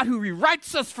 but the God who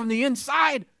rewrites us from the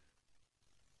inside.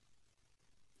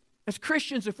 As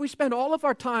Christians, if we spend all of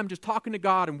our time just talking to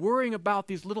God and worrying about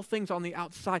these little things on the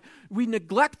outside, we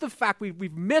neglect the fact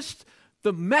we've missed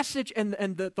the message and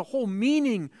the whole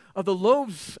meaning of the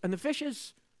loaves and the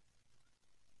fishes.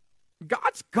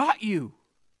 God's got you.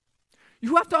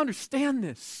 You have to understand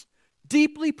this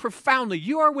deeply, profoundly.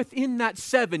 You are within that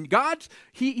 7.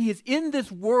 He is in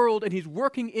this world, and he's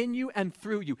working in you and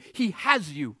through you. He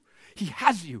has you. He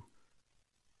has you.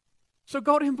 So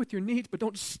go to him with your needs, but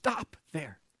don't stop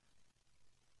there.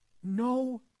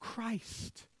 Know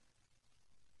Christ.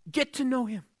 Get to know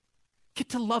him. Get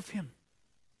to love him.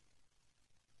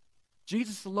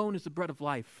 Jesus alone is the bread of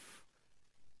life.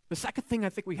 The second thing I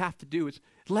think we have to do is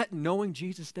let knowing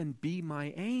Jesus then be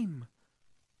my aim.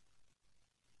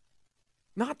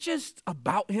 Not just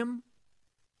about him.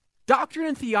 Doctrine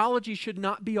and theology should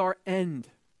not be our end.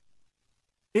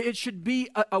 It should be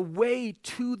a way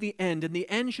to the end, and the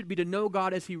end should be to know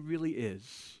God as he really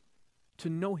is, to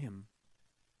know him.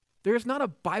 There is not a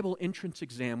Bible entrance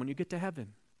exam when you get to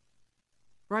heaven,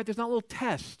 right? There's not a little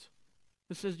test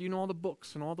that says, do you know all the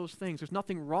books and all those things? There's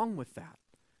nothing wrong with that.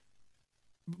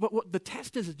 But what the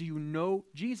test is do you know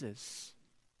Jesus?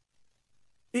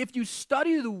 If you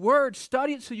study the Word,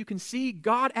 study it so you can see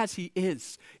God as he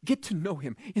is. Get to know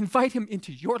him. Invite him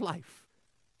into your life.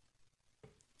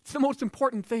 It's the most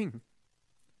important thing.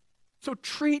 So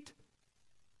treat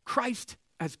Christ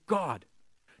as God.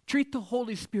 Treat the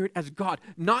Holy Spirit as God,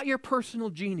 not your personal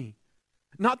genie.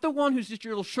 Not the one who's just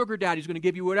your little sugar daddy who's going to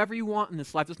give you whatever you want in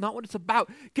this life. That's not what it's about.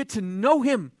 Get to know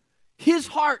him, his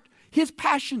heart, his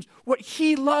passions, what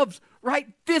he loves, right?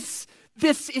 This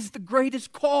is the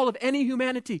greatest call of any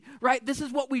humanity, right? This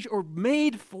is what we are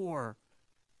made for.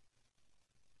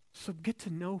 So get to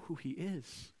know who he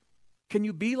is. Can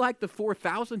you be like the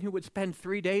 4,000 who would spend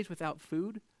 3 days without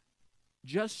food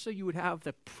just so you would have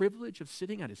the privilege of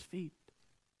sitting at his feet?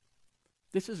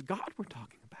 This is God we're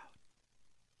talking about,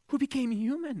 who became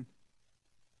human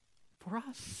for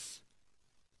us.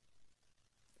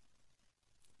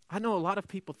 I know a lot of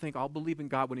people think I'll believe in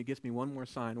God when he gives me one more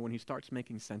sign or when he starts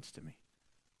making sense to me.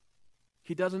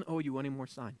 He doesn't owe you any more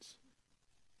signs.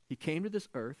 He came to this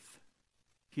earth.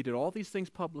 He did all these things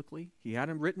publicly. He had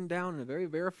them written down in a very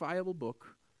verifiable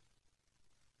book.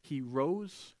 He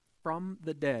rose from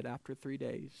the dead after 3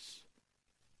 days.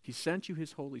 He sent you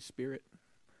his Holy Spirit.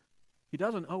 He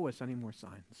doesn't owe us any more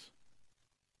signs.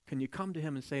 Can you come to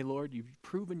him and say, Lord, you've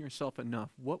proven yourself enough.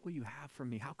 What will you have from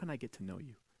me? How can I get to know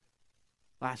you?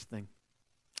 Last thing,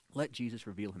 let Jesus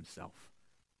reveal himself.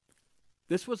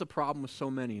 This was a problem with so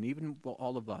many, and even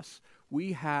all of us.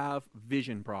 We have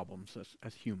vision problems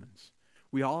as humans.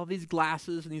 We all have these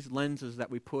glasses and these lenses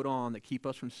that we put on that keep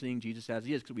us from seeing Jesus as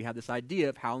he is, because we have this idea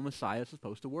of how Messiah is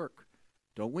supposed to work.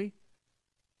 Don't we?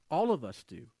 All of us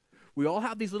do. We all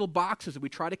have these little boxes that we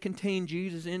try to contain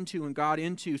Jesus into and God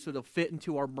into so they'll fit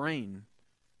into our brain,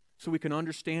 so we can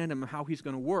understand him and how he's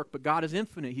going to work. But God is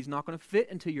infinite. He's not going to fit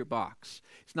into your box.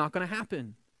 It's not going to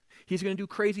happen. He's going to do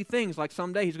crazy things, like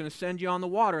someday he's going to send you on the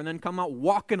water and then come out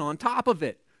walking on top of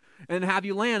it and have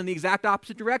you land in the exact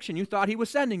opposite direction you thought he was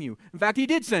sending you. In fact, he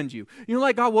did send you. You're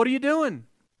like, God, what are you doing?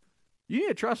 You need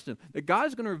to trust him. That God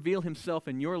is going to reveal himself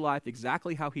in your life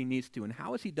exactly how he needs to. And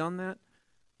how has he done that?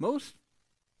 Most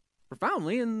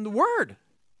profoundly in the Word.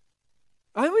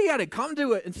 I think we got to come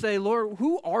to it and say, Lord,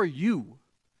 who are you?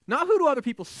 Not who do other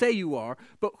people say you are,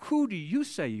 but who do you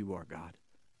say you are, God?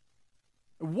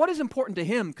 What is important to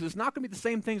him? Because it's not going to be the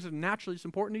same things that naturally is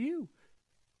important to you.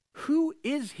 Who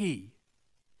is he?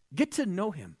 Get to know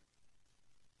him.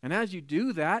 And as you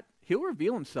do that, he'll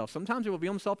reveal himself. Sometimes he'll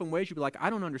reveal himself in ways you'll be like,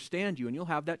 I don't understand you, and you'll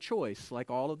have that choice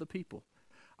like all of the people.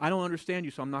 I don't understand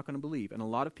you, so I'm not going to believe. And a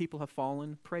lot of people have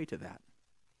fallen prey to that.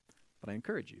 But I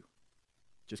encourage you.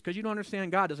 Just because you don't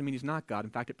understand God doesn't mean he's not God. In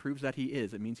fact, it proves that he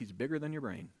is. It means he's bigger than your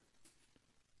brain.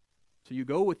 So you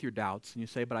go with your doubts and you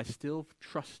say, but I still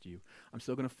trust you. I'm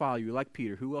still going to follow you. Like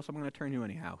Peter, who else am I going to turn to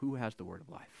anyhow? Who has the word of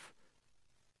life?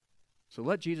 So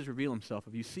let Jesus reveal himself.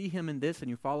 If you see him in this and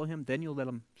you follow him, then you'll let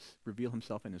him reveal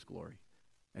himself in his glory.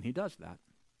 And he does that.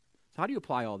 So how do you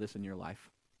apply all this in your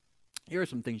life? Here are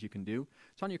some things you can do.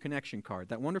 It's on your connection card,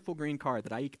 that wonderful green card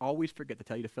that I always forget to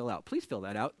tell you to fill out. Please fill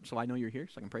that out so I know you're here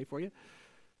so I can pray for you.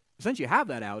 Since you have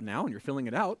that out now and you're filling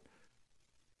it out,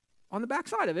 on the back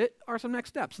side of it are some next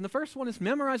steps. And the first one is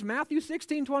memorize Matthew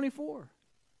 16:24.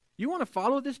 You want to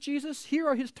follow this Jesus? Here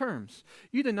are his terms.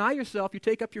 You deny yourself, you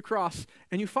take up your cross,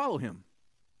 and you follow him.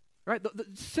 Right? The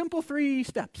simple 3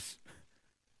 steps.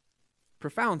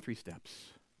 Profound 3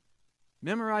 steps.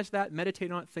 Memorize that,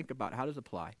 meditate on it, think about it. How does it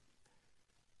apply?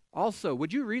 Also,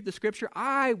 would you read the scripture?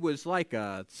 I was like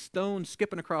a stone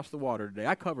skipping across the water today.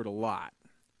 I covered a lot.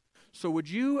 So would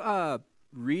you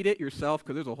read it yourself?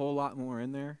 Because there's a whole lot more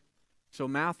in there. So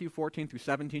Matthew 14 through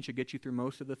 17 should get you through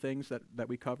most of the things that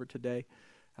we covered today.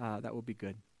 That will be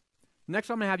good. Next,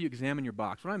 I'm going to have you examine your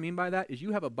box. What I mean by that is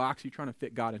you have a box you're trying to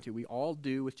fit God into. We all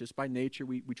do. It's just by nature.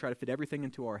 We try to fit everything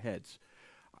into our heads.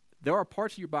 There are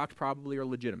parts of your box probably are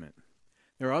legitimate.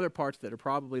 There are other parts that are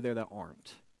probably there that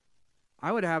aren't.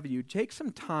 I would have you take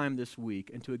some time this week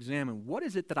and to examine what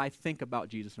is it that I think about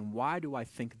Jesus and why do I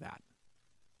think that?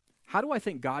 How do I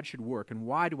think God should work and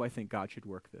why do I think God should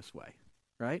work this way?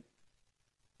 Right?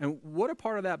 And what a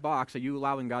part of that box are you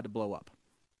allowing God to blow up?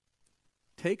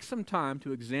 Take some time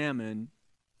to examine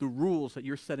the rules that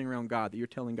you're setting around God, that you're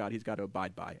telling God he's got to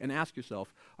abide by. And ask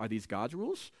yourself, are these God's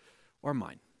rules or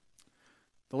mine?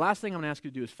 The last thing I'm going to ask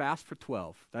you to do is fast for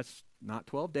 12. That's not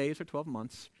 12 days or 12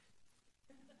 months.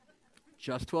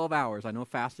 Just 12 hours. I know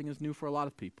fasting is new for a lot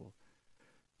of people.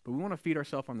 But we want to feed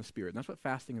ourselves on the Spirit. And that's what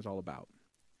fasting is all about.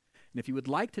 And if you would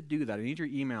like to do that, I need your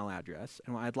email address.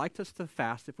 And I'd like us to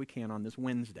fast, if we can, on this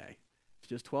Wednesday. It's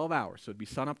just 12 hours. So it'd be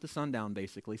sun up to sundown,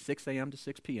 basically, 6 a.m. to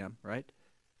 6 p.m., right?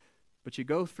 But you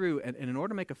go through, and in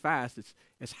order to make a fast,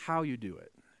 it's how you do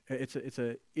it. It's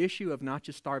a issue of not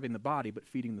just starving the body, but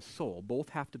feeding the soul. Both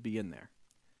have to be in there.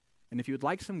 And if you would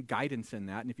like some guidance in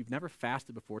that, and if you've never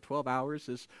fasted before, 12 hours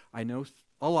is, I know,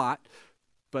 a lot.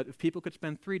 But if people could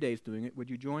spend 3 days doing it, would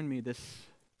you join me this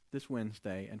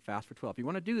Wednesday and fast for 12? If you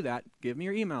want to do that, give me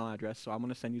your email address, so I'm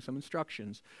going to send you some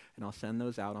instructions, and I'll send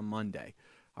those out on Monday.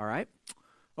 All right?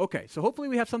 Okay, so hopefully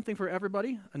we have something for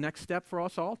everybody, a next step for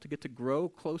us all to get to grow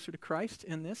closer to Christ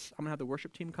in this. I'm going to have the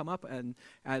worship team come up, and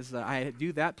as I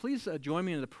do that, please join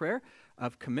me in the prayer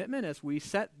of commitment as we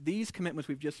set these commitments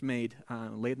we've just made,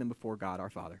 lay them before God, our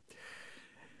Father.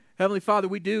 Heavenly Father,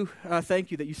 we do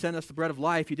thank you that you sent us the bread of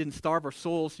life. You didn't starve our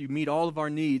souls. You meet all of our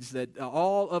needs, that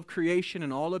all of creation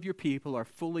and all of your people are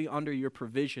fully under your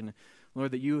provision.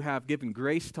 Lord, that you have given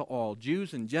grace to all,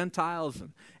 Jews and Gentiles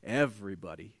and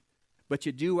everybody. But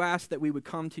you do ask that we would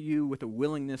come to you with a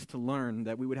willingness to learn,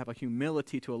 that we would have a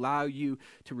humility to allow you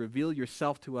to reveal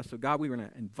yourself to us. So God, we want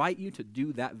to invite you to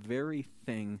do that very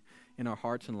thing in our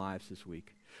hearts and lives this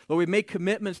week. Lord, we make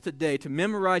commitments today to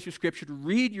memorize your scripture, to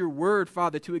read your word,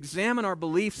 Father, to examine our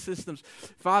belief systems,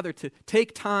 Father, to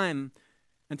take time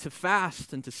and to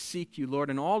fast and to seek you, Lord.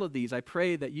 In all of these, I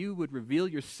pray that you would reveal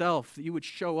yourself, that you would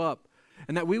show up,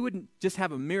 and that we wouldn't just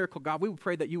have a miracle, God. We would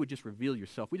pray that you would just reveal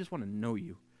yourself. We just want to know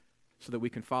you so that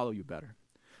we can follow you better.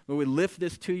 Lord, we lift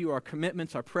this to you, our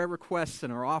commitments, our prayer requests,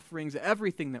 and our offerings,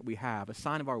 everything that we have, a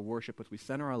sign of our worship as we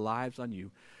center our lives on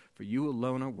you, for you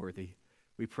alone are worthy.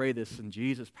 We pray this in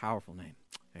Jesus' powerful name.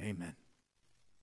 Amen.